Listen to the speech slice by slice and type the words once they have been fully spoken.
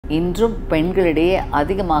இன்றும் பெண்களிடையே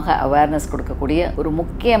அதிகமாக அவேர்னஸ் கொடுக்கக்கூடிய ஒரு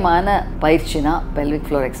முக்கியமான பயிற்சினா பெல்விக்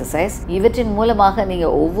ஃப்ளோர் எக்ஸசைஸ். இவற்றின் மூலமாக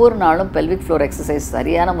நீங்கள் ஒவ்வொரு நாளும் பெல்விக் ஃப்ளோர் எக்ஸசைஸ்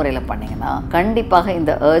சரியான முறையில் பண்ணீங்கன்னா கண்டிப்பாக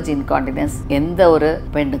இந்த அர்ஜ் இன்கான்டினன்ஸ் எந்த ஒரு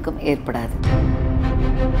பெண்ணுக்கும் ஏற்படாது.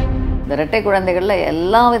 இந்த இரட்டை குழந்தைகளில்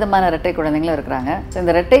எல்லா விதமான இரட்டை குழந்தைகளும் இருக்கிறாங்க. ஸோ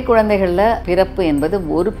இந்த இரட்டை குழந்தைகளில் பிறப்பு என்பது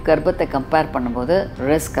ஒரு கர்ப்பத்தை கம்பேர் பண்ணும்போது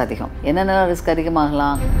ரிஸ்க் அதிகம். என்னென்ன ரிஸ்க்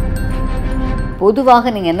அதிகமாகலாம்?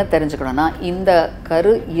 பொதுவாக நீங்கள் என்ன தெரிஞ்சுக்கணும்னா, இந்த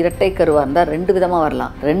கரு இரட்டை கருவாக இருந்தால் ரெண்டு விதமாக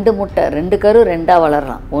வரலாம். ரெண்டு கரு ரெண்டாக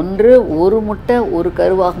வளரலாம். ஒரு முட்டை ஒரு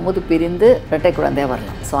கருவாகும் போது பிரிந்து இரட்டை குழந்தையாக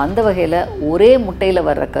வரலாம். ஸோ அந்த வகையில் ஒரே முட்டையில்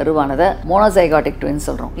வர்ற கருவானதை மோனோசைகாட்டிக் ட்வின்ஸ்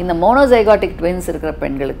சொல்கிறோம். இந்த மோனோசைகாட்டிக் ட்வின்ஸ் இருக்கிற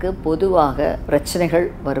பெண்களுக்கு பொதுவாக பிரச்சனைகள்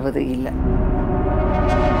வருவது இல்லை.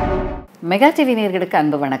 மெகா டிவி நேயர்களுக்கு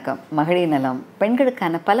அன்பு வணக்கம். மகளிர் நலம்,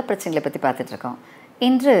 பெண்களுக்கான பல பிரச்சனைகளை பற்றி பார்த்துட்டு இருக்கோம்.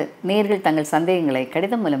 இன்று நேயர்கள் தங்கள் சந்தேகங்களை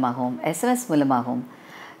கடிதம் மூலமாகவும் SMS மூலமாகவும்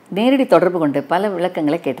நேரடி தொடர்பு கொண்டு பல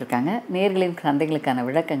விளக்கங்களை கேட்டிருக்காங்க. நேயர்களின் சந்தேகங்களுக்கான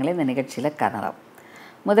விளக்கங்களை இந்த நிகழ்ச்சியில் காணலாம்.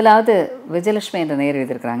 முதலாவது விஜயலட்சுமி என்ற நேயர்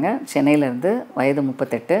எழுதியிருக்கிறாங்க. சென்னையிலேருந்து, வயது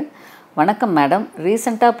 38. வணக்கம் மேடம்,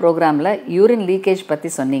 ரீசெண்டாக ப்ரோக்ராமில் யூரின் லீக்கேஜ்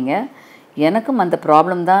பற்றி சொன்னீங்க. எனக்கும் அந்த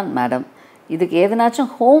ப்ராப்ளம் தான் மேடம். இதுக்கு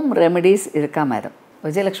எதனாச்சும் ஹோம் ரெமெடிஸ் இருக்கா மேடம்?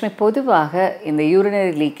 விஜயலட்சுமி, பொதுவாக இந்த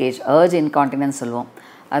யூரினரி லீக்கேஜ் அர்ஜ் இன்கான்டினன்ஸ் சொல்லுவோம்.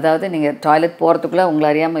 அதாவது நீங்கள் டாய்லெட் போகிறதுக்குள்ளே உங்களை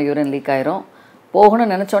அறியாமல் யூரின் லீக் ஆயிரும்.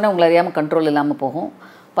 போகணும்னு நினச்சோன்னே உங்களை அறியாமல் கண்ட்ரோல் இல்லாமல் போகும்.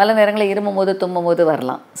 பல நேரங்களில் இருமும் போது தும்மும் போது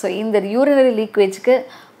வரலாம். ஸோ இந்த யூரினரி லீக்கேஜுக்கு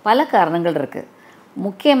பல காரணங்கள் இருக்குது.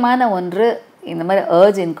 முக்கியமான ஒன்று இந்த மாதிரி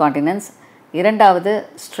அர்ஜ் இன்கான்டினன்ஸ், இரண்டாவது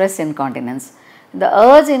ஸ்ட்ரெஸ் இன்கான்டினன்ஸ். இந்த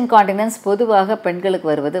அர்ஜ் இன்கான்டினன்ஸ் பொதுவாக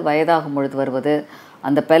பெண்களுக்கு வருவது வயதாகும் பொழுது வருவது,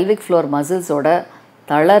 அந்த பெல்விக் ஃப்ளோர் மசில்ஸோட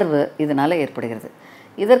தளர்வு இதனால் ஏற்படுகிறது.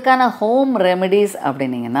 இதற்கான ஹோம் ரெமெடிஸ்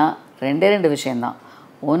அப்படின்னிங்கன்னா ரெண்டு விஷயந்தான்.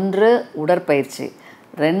 ஒன்று உடற்பயிற்சி,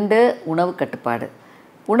 ரெண்டு உணவு கட்டுப்பாடு.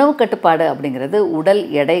 உணவு கட்டுப்பாடு அப்படிங்கிறது உடல்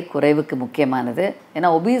எடை குறைவுக்கு முக்கியமானது. ஏன்னா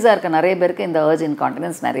ஒபீஸாக இருக்க நிறைய பேருக்கு இந்த அர்ஜ்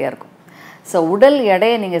இன்கான்டினன்ஸ் நிறையா இருக்கும். ஸோ உடல்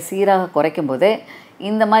எடையை நீங்கள் சீராக குறைக்கும் போதே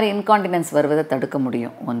இந்த மாதிரி இன்கான்டினன்ஸ் வருவதை தடுக்க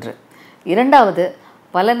முடியும். ஒன்று. இரண்டாவது,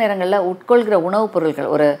 பல நேரங்களில் உட்கொள்கிற உணவுப்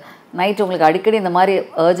பொருட்கள், ஒரு நைட்டு உங்களுக்கு அடிக்கடி இந்த மாதிரி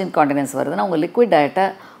அர்ஜ் இன்கான்டினன்ஸ் வருதுன்னா உங்கள் லிக்விட் டயட்டை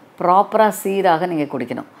ப்ராப்பராக சீராக நீங்கள்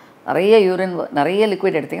குடிக்கணும். நிறைய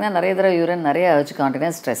லிக்விட் எடுத்திங்கன்னா நிறைய தடவை யூரின் நிறைய அர்ஜ்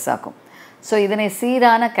கான்டினன்ஸ் ஸ்ட்ரெஸ் ஆகும். ஸோ இதனை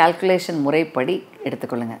சீரான கால்குலேஷன் முறைப்படி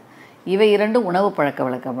எடுத்துக்கொள்ளுங்கள். இவை இரண்டும் உணவு பழக்க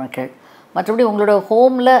வழக்கங்கள். மற்றபடி உங்களோட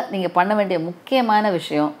ஹோமில் நீங்கள் பண்ண வேண்டிய முக்கியமான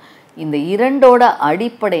விஷயம், இந்த இரண்டோட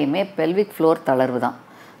அடிப்படையுமே பெல்விக் ஃப்ளோர் தளர்வு தான்.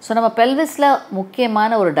 ஸோ நம்ம பெல்விஸில்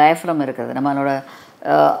முக்கியமான ஒரு டயஃப்ரம் இருக்குது. நம்மளோட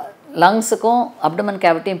லங்ஸுக்கும் அப்டமன்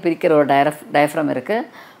கேவிட்டியும் பிரிக்கிற ஒரு டயஃப்ரம் இருக்குது.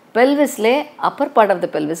 பெல்விஸ்லே Appar part of the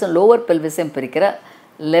பெல்விஸும் lower பெல்விஸையும் பிரிக்கிற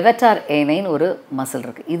லெவட்டார் ஏனைன்னு ஒரு மசில்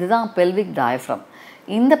இருக்குது. இதுதான் பெல்விக் டயஃப்ரம்.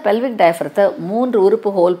 இந்த பெல்விக் டயஃப்ரத்தை 3 உறுப்பு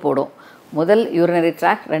ஹோல் போடும். முதல் யூரினரி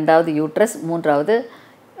ட்ராக்ட், ரெண்டாவது யூட்ரஸ், மூன்றாவது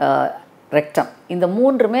ரெக்டம். இந்த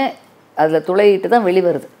மூன்றுமே அதில் துளையிட்டு தான்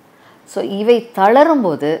வெளிவருது. ஸோ இவை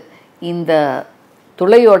தளரும்போது இந்த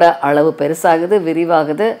துளையோட அளவு பெருசாகுது,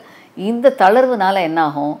 விரிவாகுது. இந்த தளர்வுனால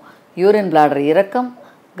என்னாகும்? யூரின் பிளாடர் இறக்கம்,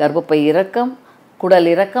 கர்ப்பப்பை இறக்கம், குடல்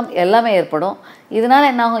இறக்கம் எல்லாமே ஏற்படும். இதனால்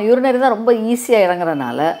என்னாகும்? யூரினரி தான் ரொம்ப ஈஸியாக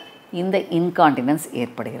இறங்குறதுனால இந்த இன்கான்டினன்ஸ்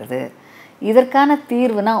ஏற்படுகிறது. இதற்கான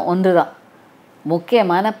தீர்வுனா ஒன்று தான்,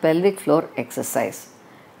 முக்கியமான பெல்விக் ஃப்ளோர் எக்ஸசைஸ்.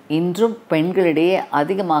 இன்றும் பெண்களிடையே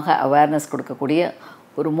அதிகமாக அவேர்னஸ் கொடுக்கக்கூடிய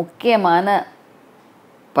ஒரு முக்கியமான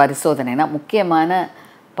பரிசோதனைனா, முக்கியமான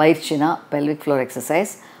பயிற்சினா பெல்விக் ஃப்ளோர்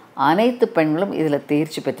எக்ஸசைஸ். அனைத்து பெண்களும் இதில்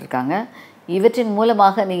தேர்ச்சி பெற்றிருக்காங்க. இவற்றின்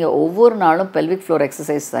மூலமாக நீங்கள் ஒவ்வொரு நாளும் பெல்விக் ஃப்ளோர்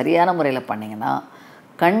எக்ஸசைஸ் சரியான முறையில் பண்ணிங்கன்னா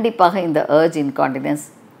கண்டிப்பாக இந்த அர்ஜ் இன்கான்டினன்ஸ்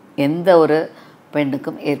எந்த ஒரு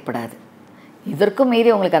பெண்ணுக்கும் ஏற்படாது. இதற்கும் மீறி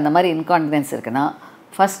உங்களுக்கு அந்த மாதிரி இன்கான்டினன்ஸ் இருக்குன்னா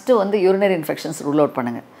first urinary infections rule out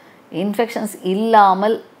பண்ணுங்கள். இன்ஃபெக்ஷன்ஸ்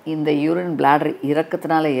இல்லாமல் இந்த யூரின் பிளாடர்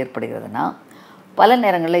இறக்கத்தினால ஏற்படுகிறதுனா பல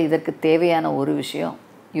நேரங்களில் இதற்கு தேவையான ஒரு விஷயம்,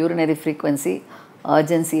 யூரினரி ஃப்ரீக்வன்சி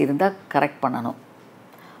அர்ஜென்சி இருந்தால் கரெக்ட் பண்ணணும்.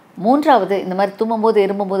 மூன்றாவது, இந்த மாதிரி தும்மும்போது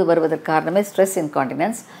இருமும்போது வருவதற்கு காரணமே ஸ்ட்ரெஸ்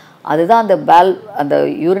இன்கான்டினன்ஸ். அதுதான் அந்த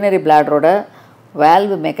யூரினரி பிளாடரோட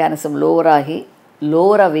வேல்வு மெக்கானிசம்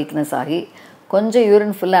லோவராக வீக்னஸ் ஆகி கொஞ்சம்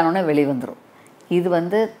யூரின் ஃபுல்லானோடனே வெளியே வந்துடும்.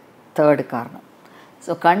 இது தேர்டு காரணம்.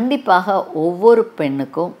 ஸோ கண்டிப்பாக ஒவ்வொரு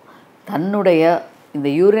பெண்ணுக்கும் தன்னுடைய இந்த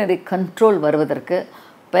யூரினரி கண்ட்ரோல் வருவதற்கு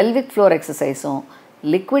பெல்விக் ஃப்ளோர் எக்ஸசைஸும்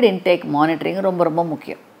லிக்விட் இன்டேக் மானிட்டரிங்கும் ரொம்ப ரொம்ப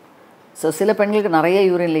முக்கியம். ஸோ சில பெண்களுக்கு நிறைய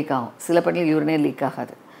யூரின் லீக் ஆகும், சில பெண்களுக்கு யூரினே லீக்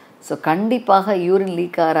ஆகாது. ஸோ கண்டிப்பாக யூரின்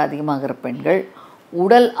லீக் ஆகிற அதிகமாகிற பெண்கள்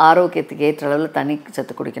உடல் ஆரோக்கியத்துக்கு ஏற்ற அளவில் தண்ணி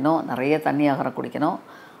சத்து குடிக்கணும், நிறைய தண்ணி ஆகாரம் குடிக்கணும்.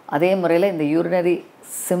 அதே முறையில் இந்த யூரினரி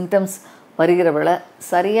சிம்டம்ஸ் வருகிறவளை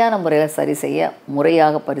சரியான முறையில் சரி செய்ய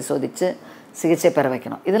முறையாக பரிசோதித்து சிகிச்சை பெற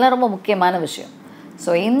வைக்கணும். இதெல்லாம் ரொம்ப முக்கியமான விஷயம்.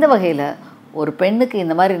 ஸோ இந்த வகையில் ஒரு பெண்ணுக்கு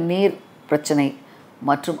இந்த மாதிரி நீர் பிரச்சனை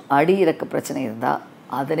மற்றும் அடி இறக்க பிரச்சனை இருந்தால்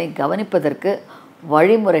அதனை கவனிப்பதற்கு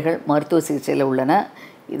வழிமுறைகள் மருத்துவ சிகிச்சையில் உள்ளன.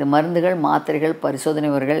 இது மருந்துகள், மாத்திரைகள், பரிசோதனை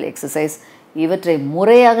முறைகள், எக்ஸசைஸ் இவற்றை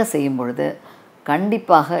முறையாக செய்யும் பொழுது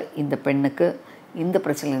கண்டிப்பாக இந்த பெண்ணுக்கு இந்த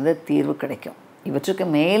பிரச்சனையிலிருந்து தீர்வு கிடைக்கும். இவற்றுக்கு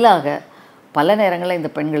மேலாக பல நேரங்களில்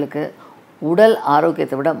இந்த பெண்களுக்கு உடல்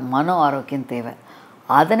ஆரோக்கியத்தை விட மன ஆரோக்கியம் தேவை.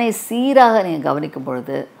 அதனை சீராக நீங்கள் கவனிக்கும்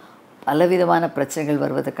பொழுது பலவிதமான பிரச்சனைகள்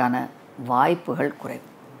வருவதற்கான வாய்ப்புகள் குறைவு.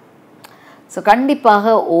 ஸோ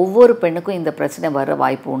கண்டிப்பாக ஒவ்வொரு பெண்ணுக்கும் இந்த பிரச்சனை வர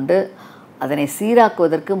வாய்ப்பு உண்டு. அதனை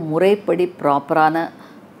சீராக்குவதற்கு முறைப்படி ப்ராப்பரான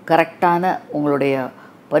கரெக்டான உங்களுடைய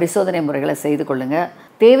பரிசோதனை முறைகளை செய்து கொள்ளுங்கள்.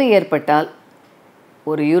 தேவை ஏற்பட்டால்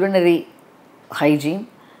ஒரு urinary hygiene,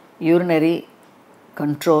 urinary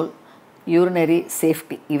control, urinary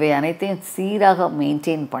safety இவை அனைத்தையும் சீராக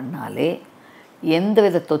மெயின்டைன் பண்ணாலே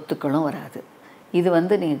எந்தவித தொத்துக்களும் வராது. இது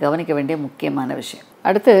நீங்கள் கவனிக்க வேண்டிய முக்கியமான விஷயம்.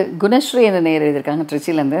 அடுத்து குணஸ்ரீ என்ற நேர் எழுதியிருக்காங்க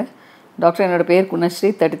ட்ரிச்சிலேருந்து. டாக்டர், என்னோடய பேர் குணஸ்ரீ,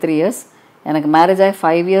 33 இயர்ஸ். எனக்கு மேரேஜ் ஆகி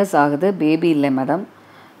 5 இயர்ஸ் ஆகுது. பேபி இல்லை மேடம்.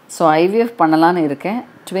 ஸோ ஐவிஎஃப் பண்ணலான்னு இருக்கேன்.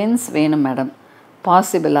 ட்வின்ஸ் வேணும் மேடம்.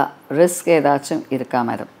 பாசிபிளாக ரிஸ்க் ஏதாச்சும் இருக்கா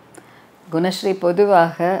மேடம்? குணஸ்ரீ,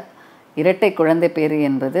 பொதுவாக இரட்டை குழந்தை பேர்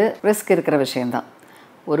என்பது ரிஸ்க் இருக்கிற விஷயந்தான்.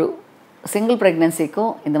 ஒரு சிங்கிள்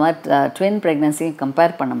ப்ரெக்னென்சிக்கும் இந்த மாதிரி ட்வின் ப்ரெக்னென்சியும்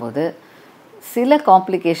கம்பேர் பண்ணும்போது சில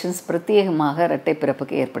காம்ப்ளிகேஷன்ஸ் பிரத்யேகமாக இரட்டை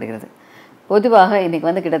பிறப்புக்கு ஏற்படுகிறது. பொதுவாக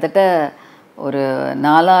இன்றைக்கி கிட்டத்தட்ட ஒரு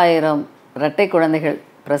 4000 இரட்டை குழந்தைகள்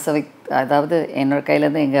அதாவது என்னோடய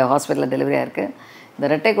கையிலேருந்து எங்கள் ஹாஸ்பிட்டலில் டெலிவரி ஆகிருக்கு. இந்த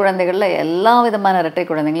இரட்டை குழந்தைகளில் எல்லா விதமான இரட்டை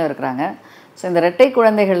குழந்தைங்களும் இருக்கிறாங்க. ஸோ இந்த இரட்டை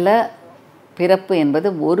குழந்தைகளில் பிறப்பு என்பது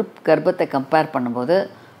ஒரு கர்ப்பத்தை கம்பேர் பண்ணும்போது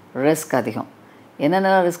ரிஸ்க் அதிகம்.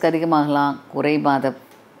 என்னென்ன ரிஸ்க் அதிகமாகலாம்? குறை மாத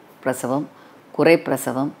பிரசவம், குறை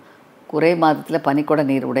பிரசவம், குறை மாதத்தில் பனிக்குட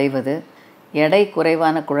நீர் உடைவது, எடை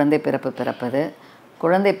குறைவான குழந்தை பிறப்பது,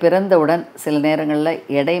 குழந்தை பிறந்தவுடன் சில நேரங்களில்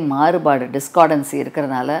எடை மாறுபாடு டிஸ்கார்டன்சி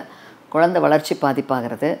இருக்கிறதுனால குழந்தை வளர்ச்சி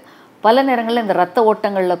பாதிப்பாகிறது. பல நேரங்களில் இந்த இரத்த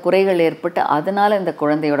ஓட்டங்களில் குறைகள் ஏற்பட்டு அதனால் இந்த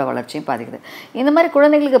குழந்தையோட வளர்ச்சியும் பாதிக்குது. இந்த மாதிரி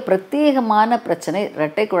குழந்தைகளுக்கு பிரத்யேகமான பிரச்சனை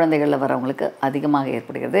இரட்டை குழந்தைகளில் வரவங்களுக்கு அதிகமாக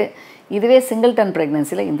ஏற்படுகிறது. இதுவே சிங்கிள்டன்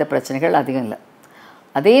ப்ரெக்னென்சியில் இந்த பிரச்சனைகள் அதிகம் இல்லை.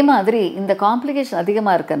 அதே மாதிரி இந்த காம்ப்ளிகேஷன்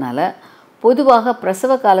அதிகமாக இருக்கனால பொதுவாக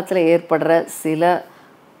பிரசவ காலத்தில் ஏற்படுற சில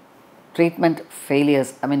ட்ரீட்மெண்ட்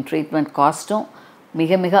ஃபெயிலியர்ஸ் ட்ரீட்மெண்ட் காஸ்ட்டும்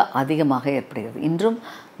மிக மிக அதிகமாக ஏற்படுகிறது. இன்றும்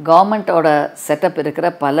கவர்மெண்ட்டோட செட்டப் இருக்கிற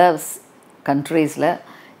பல கண்ட்ரீஸில்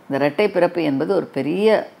இந்த இரட்டை பிறப்பு என்பது ஒரு பெரிய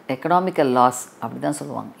எக்கனாமிக்கல் லாஸ் அப்படி தான்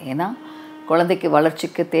சொல்லுவாங்க. ஏன்னா குழந்தைக்கு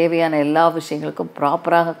வளர்ச்சிக்கு தேவையான எல்லா விஷயங்களுக்கும்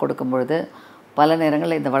ப்ராப்பராக கொடுக்கும் பொழுது பல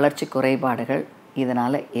நேரங்களில் இந்த வளர்ச்சி குறைபாடுகள்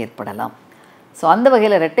இதனால் ஏற்படலாம். ஸோ அந்த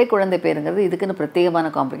வகையில் இரட்டை குழந்தை பேருங்கிறது இதுக்குன்னு பிரத்யேகமான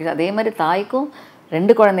காம்ப்ளிகேஷன். அதே மாதிரி தாய்க்கும்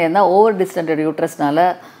 2 குழந்தை இருந்தால் ஓவர் டிஸ்டண்டட் யூட்ரஸ்னால்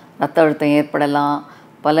ரத்த அழுத்தம் ஏற்படலாம்.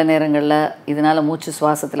 பல நேரங்களில் இதனால் மூச்சு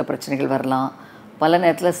சுவாசத்தில் பிரச்சனைகள் வரலாம். பல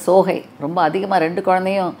நேரத்தில் சோகை ரொம்ப அதிகமாக 2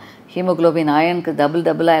 குழந்தையும் ஹீமோக்ளோபின் அயனுக்கு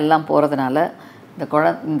டபுளாக எல்லாம் போகிறதுனால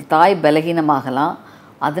இந்த தாய் பலகீனமாகலாம்.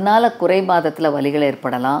 அதனால் குறை மாதத்தில் வலிகள்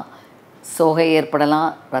ஏற்படலாம், சோகை ஏற்படலாம்,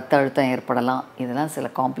 ரத்த அழுத்தம் ஏற்படலாம். இதெல்லாம் சில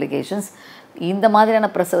காம்ப்ளிகேஷன்ஸ் இந்த மாதிரியான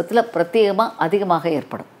பிரசவத்தில் பிரத்யேகமாக அதிகமாக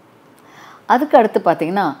ஏற்படும். அதுக்கு அடுத்து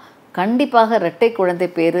பார்த்திங்கன்னா கண்டிப்பாக இரட்டை குழந்தை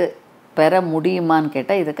பெற முடியுமான்னு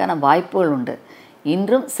கேட்டால் இதுக்கான வாய்ப்புகள் உண்டு.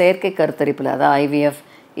 இன்றும் செயற்கை கருத்தரிப்பில் அதாவது ஐவிஎஃப்,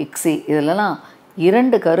 இக்ஸி இதிலெல்லாம்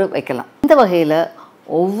 2 கரு வைக்கலாம். இந்த வகையில்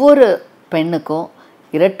ஒவ்வொரு பெண்ணுக்கும்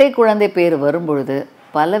இரட்டை குழந்தை பேர் வரும்பொழுது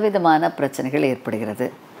பலவிதமான பிரச்சனைகள் ஏற்படுகிறது.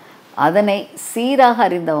 அதனை சீராக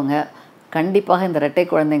அறிந்தவங்க கண்டிப்பாக இந்த இரட்டை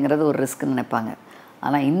குழந்தைங்கிறது ஒரு ரிஸ்க்குன்னு நினைப்பாங்க.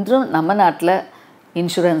 ஆனால் இன்றும் நம்ம நாட்டில்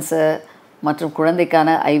இன்சூரன்ஸு மற்றும் குழந்தைக்கான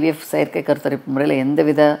ஐவிஎஃப் செயற்கை கருத்தரிப்பு முறையில்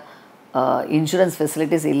எந்தவித இன்சூரன்ஸ்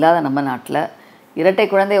ஃபெசிலிட்டிஸ் இல்லாத நம்ம நாட்டில் இரட்டை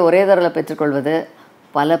குழந்தை ஒரே தடவை பெற்றுக்கொள்வது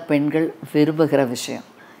பல பெண்கள் விரும்புகிற விஷயம்.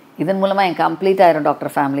 இதன் மூலமாக என் கம்ப்ளீட் ஆயிரும்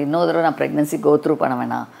டாக்டர் ஃபேமிலி, இன்னொரு தடவை நான் ப்ரெக்னென்சி கோ த்ரூ பண்ண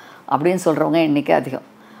வேணாம் அப்படின்னு சொல்கிறவங்க எண்ணிக்கை அதிகம்.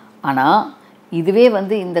 ஆனால் இதுவே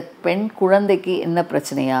இந்த பெண் குழந்தைக்கு என்ன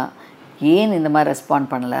பிரச்சனையா, ஏன் இந்த மாதிரி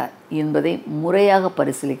ரெஸ்பாண்ட் பண்ணலை என்பதை முறையாக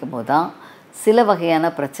பரிசீலிக்கும் போது தான் சில வகையான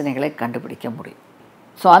பிரச்சனைகளை கண்டுபிடிக்க முடியும்.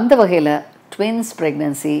 ஸோ அந்த வகையில் ட்வின்ஸ்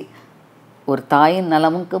ப்ரெக்னென்சி ஒரு தாயின்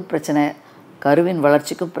நலமுக்கும் பிரச்சனை, கருவின்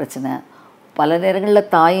வளர்ச்சிக்கும் பிரச்சனை. பல நேரங்களில்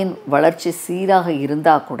தாயின் வளர்ச்சி சீராக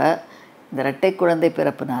இருந்தால் கூட இந்த இரட்டை குழந்தை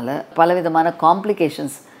பிறப்புனால பலவிதமான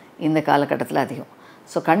காம்ப்ளிகேஷன்ஸ் இந்த காலகட்டத்தில் அதிகம்.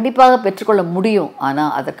 ஸோ கண்டிப்பாக பெற்றுக்கொள்ள முடியும்.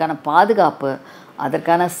 ஆனால் அதற்கான பாதுகாப்பு,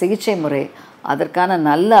 அதற்கான சிகிச்சை முறை, அதற்கான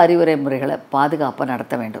நல்ல அறிவுரை முறைகளை பாதுகாப்பாக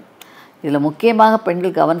நடத்த வேண்டும். இதில் முக்கியமாக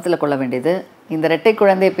பெண்கள் கவனத்தில் கொள்ள வேண்டியது, இந்த இரட்டை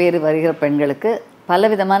குழந்தை பேர் வருகிற பெண்களுக்கு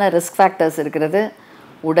பலவிதமான ரிஸ்க் ஃபேக்டர்ஸ் இருக்கிறது.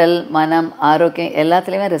 உடல், மனம், ஆரோக்கியம்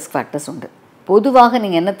எல்லாத்துலேயுமே ரிஸ்க் ஃபேக்டர்ஸ் உண்டு. பொதுவாக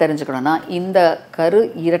நீங்கள் என்ன தெரிஞ்சுக்கணுன்னா, இந்த கரு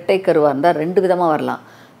இரட்டை கருவாக இருந்தால் 2 விதமாக வரலாம்.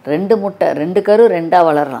 2 முட்டை, 2 கரு 2ஆக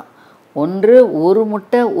வளரலாம். ஒன்று ஒரு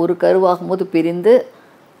முட்டை ஒரு கருவாகும் போது பிரிந்து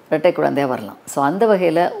இரட்டை குழந்தையாக வரலாம். ஸோ அந்த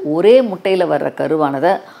வகையில் ஒரே முட்டையில் வர்ற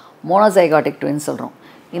கருவானதை மோனோசைகாட்டிக் ட்வின்ஸ் சொல்கிறோம்.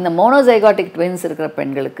 இந்த மோனோசைகாட்டிக் ட்வின்ஸ் இருக்கிற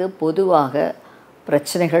பெண்களுக்கு பொதுவாக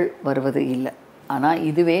பிரச்சனைகள் வருவது இல்லை. ஆனால்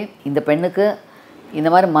இதுவே இந்த பெண்ணுக்கு இந்த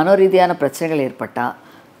மாதிரி மனோரீதியான பிரச்சனைகள் ஏற்பட்டால்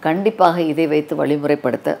கண்டிப்பாக இதை வைத்து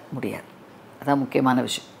வழிமுறைப்படுத்த முடியாது. அதான் முக்கியமான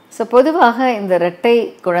விஷயம். ஸோ பொதுவாக இந்த இரட்டை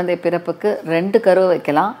குழந்தை பிறப்புக்கு 2 கரு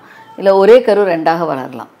வைக்கலாம், இல்லை ஒரே கரு 2ஆக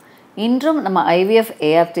வளரலாம். இன்றும் நம்ம ஐவிஎஃப்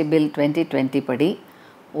ஏஆர்டி பில் 2020 படி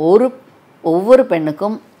ஒவ்வொரு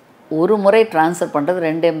பெண்ணுக்கும் ஒரு முறை ட்ரான்ஸ்ஃபர் பண்ணுறது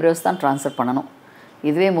 2 எம்ப்ரியோஸ் தான் ட்ரான்ஸ்ஃபர் பண்ணணும்.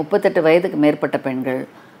 இதுவே 38 வயதுக்கு மேற்பட்ட பெண்கள்,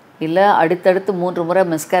 இல்லை அடுத்தடுத்து 3 முறை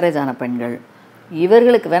மிஸ்கேரேஜ் ஆன பெண்கள்,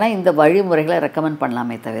 இவர்களுக்கு வேணால் இந்த வழிமுறைகளை ரெக்கமெண்ட்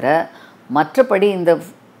பண்ணலாமே தவிர, மற்றபடி இந்த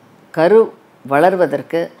கரு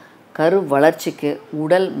வளர்வதற்கு, கரு வளர்ச்சிக்கு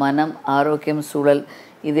உடல், மனம், ஆரோக்கியம், சூழல்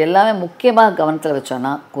இது எல்லாமே முக்கியமாக கவனத்தில்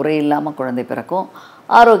வச்சோன்னா குறையில்லாமல் குழந்தை பிறக்கும்,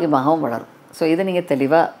 ஆரோக்கியமாகவும் வளரும். ஸோ இதை நீங்கள்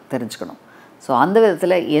தெளிவாக தெரிஞ்சுக்கணும். ஸோ அந்த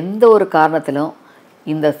விதத்தில் எந்த ஒரு காரணத்திலும்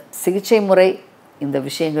இந்த சிகிச்சை முறை, இந்த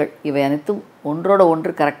விஷயங்கள் இவை அனைத்தும் ஒன்றோட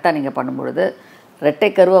ஒன்று கரெக்டாக நீங்கள் பண்ணும்பொழுது இரட்டை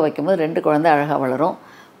கருவை வைக்கும்போது 2 குழந்தை அழகாக வளரும்.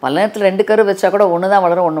 பல நேரத்தில் 2 கரு வச்சா கூட 1 தான்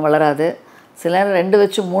வளரும், 1 வளராது. சில நேரம் 2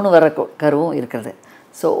 வச்சு 3 வர கருவும் இருக்கிறது.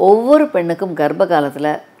 ஸோ ஒவ்வொரு பெண்ணுக்கும் கர்ப்ப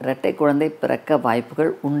காலத்தில் இரட்டை குழந்தை பிறக்க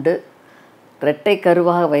வாய்ப்புகள் உண்டு. இரட்டை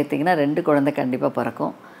கருவாக வைத்திங்கன்னா 2 குழந்தை கண்டிப்பாக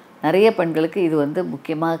பிறக்கும். நிறைய பெண்களுக்கு இது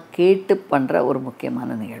முக்கியமாக கேட்டு பண்ணுற ஒரு முக்கியமான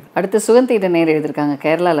நிகழ்வு. அடுத்து சுகந்திகிட்ட நேர் எழுதியிருக்காங்க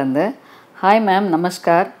கேரளாலேருந்து. Hi ma'am,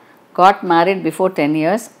 namaskar. Got married before 10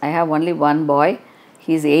 years. I have only one boy.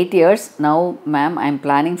 He is 8 years. Now ma'am, I am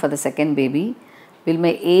planning for the second baby. Will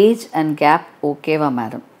my age and gap okayவா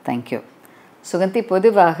madam? Thank you. Suganthi,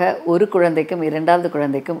 பொதுவாக ஒரு குழந்தைக்கும் 2வது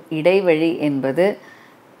குழந்தைக்கும் இடைவெளி என்பது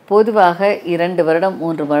பொதுவாக 2 வருடம்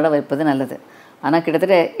 3 வருடம் வைப்பது நல்லது. ஆனால்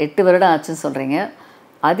கிட்டத்தட்ட 8 வருடம் ஆச்சுன்னு சொல்கிறீங்க.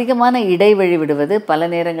 அதிகமான இடைவெளி விடுவது பல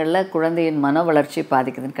நேரங்களில் குழந்தையின் மன வளர்ச்சி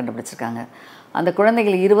பாதிக்குதுன்னு கண்டுபிடிச்சிருக்காங்க. அந்த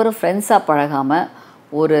குழந்தைகள் இருவரும் ஃப்ரெண்ட்ஸாக பழகாமல்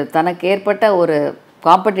ஒரு தனக்கு ஏற்பட்ட ஒரு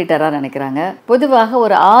காம்படிட்டராக நினைக்கிறாங்க. பொதுவாக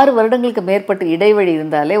ஒரு 6 வருடங்களுக்கு மேற்பட்டு இடைவெளி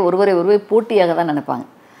இருந்தாலே ஒருவரை போட்டியாக தான் நினைப்பாங்க.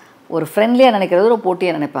 ஒரு ஃப்ரெண்ட்லியாக நினைக்கிறது ஒரு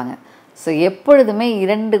போட்டியாக நினைப்பாங்க. ஸோ எப்பொழுதுமே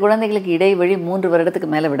 2 குழந்தைகளுக்கு இடைவெளி 3 வருடத்துக்கு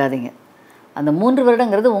மேலே விடாதீங்க. அந்த 3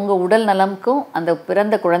 வருடங்கிறது உங்கள் உடல் நலமுக்கும் அந்த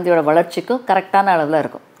பிறந்த குழந்தையோட வளர்ச்சிக்கும் கரெக்டான அளவில்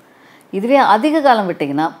இருக்கும். இதுவே அதிக காலம்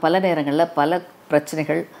விட்டிங்கன்னா பல நேரங்களில் பல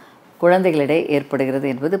பிரச்சனைகள் குழந்தைகளிடையே ஏற்படுகிறது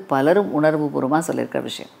என்பது பலரும் உணர்வுபூர்வமாக சொல்லியிருக்கிற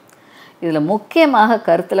விஷயம். இதில் முக்கியமாக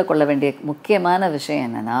கருத்தில் கொள்ள வேண்டிய முக்கியமான விஷயம்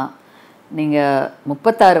என்னென்னா, நீங்கள்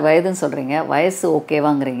 36 வயதுன்னு சொல்கிறீங்க, வயசு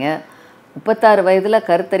ஓகேவாங்கிறீங்க. 36 வயதில்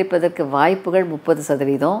கருத்தரிப்பதற்கு வாய்ப்புகள்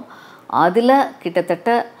 30%. அதில் கிட்டத்தட்ட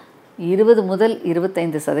 20 முதல்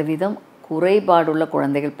 25% குறைபாடுள்ள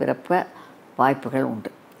குழந்தைகள் பிறப்ப வாய்ப்புகள் உண்டு.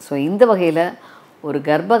 ஸோ இந்த வகையில் ஒரு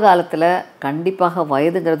கர்ப்ப காலத்தில் கண்டிப்பாக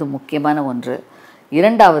வயதுங்கிறது முக்கியமான ஒன்று.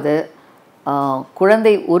 2வது,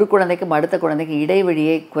 ஒரு குழந்தைக்கும் அடுத்த குழந்தைக்கும்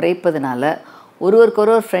இடைவெளியை குறைப்பதனால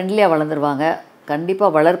ஒருவருக்கொருவர் ஃப்ரெண்ட்லியாக வளர்ந்துருவாங்க.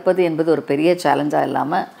 கண்டிப்பாக வளர்ப்பது என்பது ஒரு பெரிய சேலஞ்சாக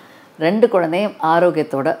இல்லாமல் 2 குழந்தையும்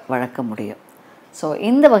ஆரோக்கியத்தோடு வளர்க்க முடியும். ஸோ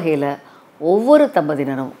இந்த வகையில் ஒவ்வொரு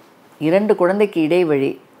தம்பதியினரும் 2 குழந்தைக்கு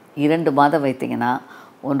இடைவெளி 2 மாதம் வைத்திங்கன்னா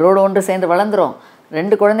ஒன்றோடு ஒன்று சேர்ந்து வளர்ந்துடும்.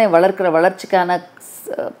 2 குழந்தைய வளர்க்குற வளர்ச்சிக்கான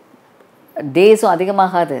டேஸும்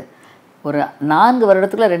அதிகமாகாது. ஒரு 4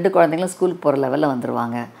 வருடத்துக்குள்ள 2 குழந்தைங்களும் ஸ்கூலுக்கு போகிற லெவலில்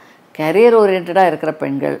வந்துடுவாங்க. கரியர் ஓரியன்டாக இருக்கிற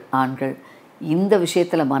பெண்கள், ஆண்கள் இந்த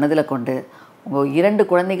விஷயத்தில் மனதில் கொண்டு உங்கள் 2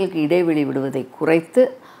 குழந்தைகளுக்கு இடைவெளி விடுவதை குறைத்து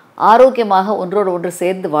ஆரோக்கியமாக ஒன்றோடு ஒன்று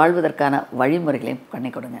சேர்ந்து வாழ்வதற்கான வழிமுறைகளையும் பண்ணி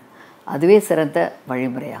கொடுங்க. அதுவே சிறந்த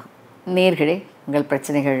வழிமுறையாகும். நேயர்களே, உங்கள்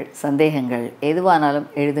பிரச்சனைகள், சந்தேகங்கள் எதுவானாலும்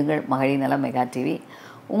எழுதுங்கள். மகளிர் நலம் மெகா டிவி.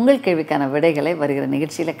 உங்கள் கேள்விக்கான விடைகளை வருகிற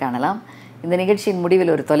நிகழ்ச்சியில் காணலாம். இந்த நிகழ்ச்சியின்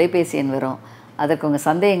முடிவில் ஒரு தொலைபேசி எண் வரும். அதற்கு உங்கள்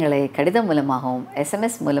சந்தேகங்களை கடிதம் மூலமாகவும்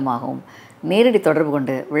SMS மூலமாகவும் நேரடி தொடர்பு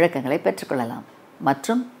கொண்டு விளக்கங்களை பெற்றுக்கொள்ளலாம்.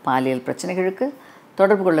 மற்றும் பாலியல் பிரச்சனைகளுக்கு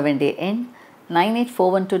தொடர்பு கொள்ள வேண்டிய எண்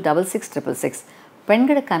 9841266666.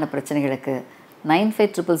 பெண்களுக்கான பிரச்சனைகளுக்கு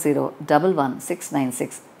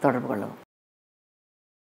 9500011696 தொடர்பு கொள்ளவும்.